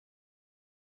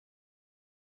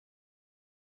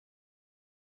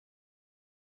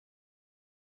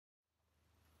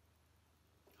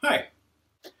Hi,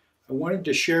 I wanted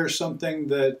to share something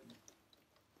that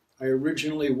I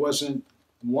originally wasn't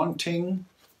wanting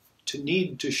to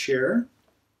need to share,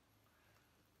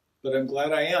 but I'm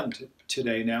glad I am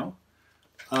today now.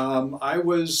 I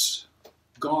was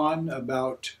gone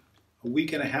about a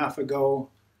week and a half ago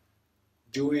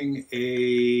doing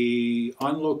a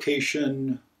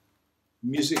on-location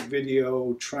music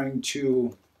video trying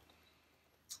to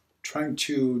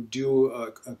do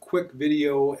a quick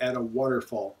video at a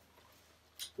waterfall.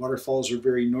 Waterfalls are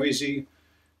very noisy.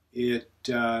 It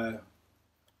kind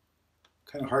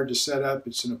of hard to set up.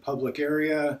 It's in a public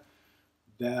area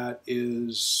that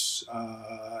is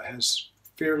has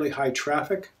fairly high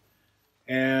traffic,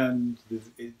 and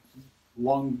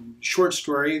short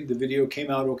story, the video came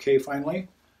out okay finally.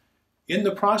 In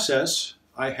the process,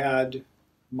 I had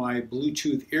my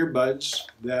Bluetooth earbuds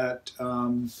that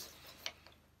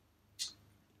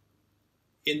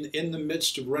in the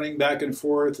midst of running back and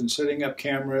forth and setting up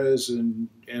cameras and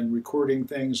recording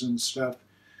things and stuff,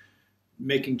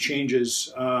 making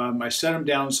changes, I set them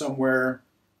down somewhere.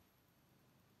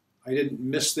 I didn't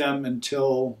miss them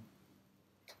until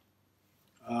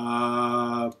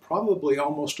probably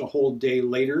almost a whole day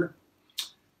later.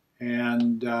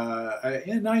 And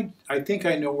I think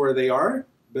I know where they are,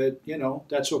 but you know,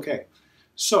 that's okay.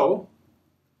 So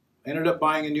I ended up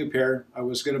buying a new pair. I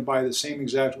was going to buy the same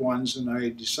exact ones, and I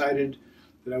decided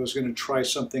that I was going to try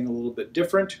something a little bit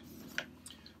different.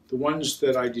 The ones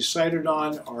that I decided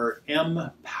on are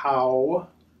MPOW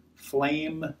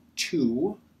Flame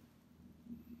 2.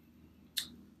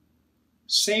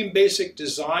 Same basic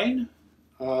design,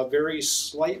 very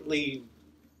slightly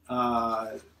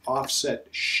offset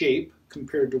shape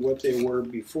compared to what they were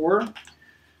before.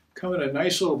 Come in a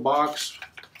nice little box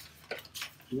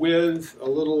with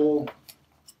a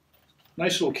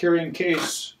nice little carrying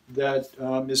case that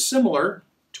is similar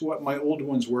to what my old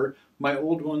ones were. My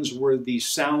old ones were the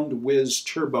Sound Whiz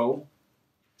Turbo.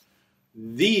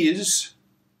 These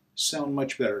sound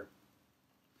much better.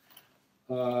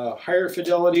 Higher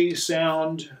fidelity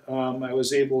sound. I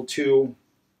was able to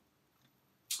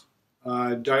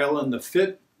dial in the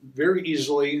fit very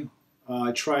easily.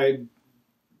 I tried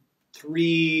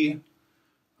 3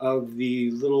 of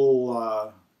the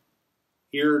little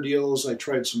ear deals. I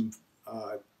tried some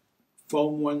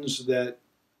foam ones that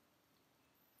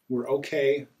were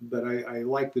okay, but I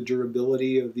like the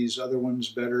durability of these other ones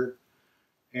better.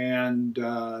 And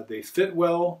they fit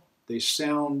well. They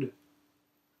sound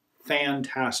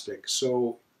fantastic.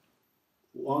 So,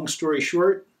 long story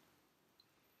short,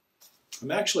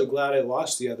 I'm actually glad I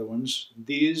lost the other ones.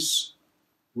 These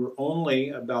were only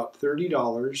about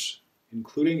 $30,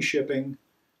 including shipping,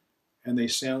 and they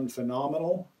sound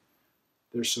phenomenal.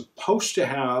 They're supposed to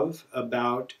have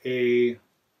about a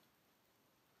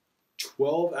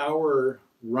 12-hour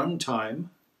runtime.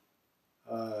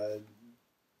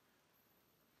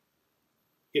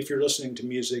 If you're listening to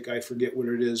music, I forget what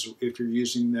it is if you're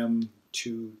using them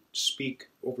to speak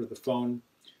over the phone.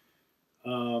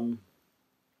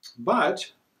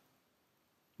 But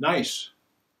nice.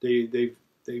 They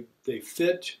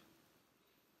fit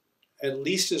at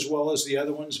least as well as the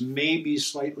other ones, maybe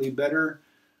slightly better.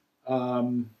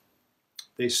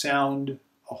 They sound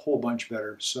a whole bunch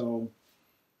better. So,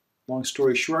 long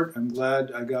story short, I'm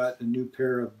glad I got a new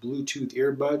pair of Bluetooth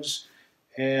earbuds,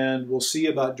 and we'll see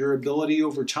about durability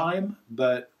over time.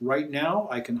 But right now,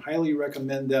 I can highly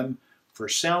recommend them for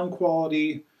sound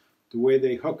quality, the way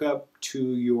they hook up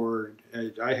to your,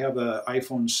 I have an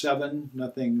iPhone 7,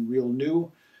 nothing real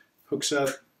new, hooks up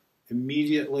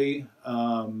immediately.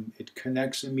 It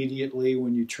connects immediately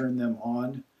when you turn them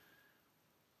on.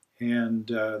 And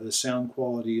the sound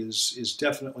quality is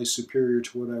definitely superior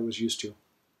to what I was used to.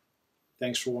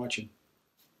 Thanks for watching.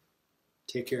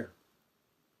 Take care.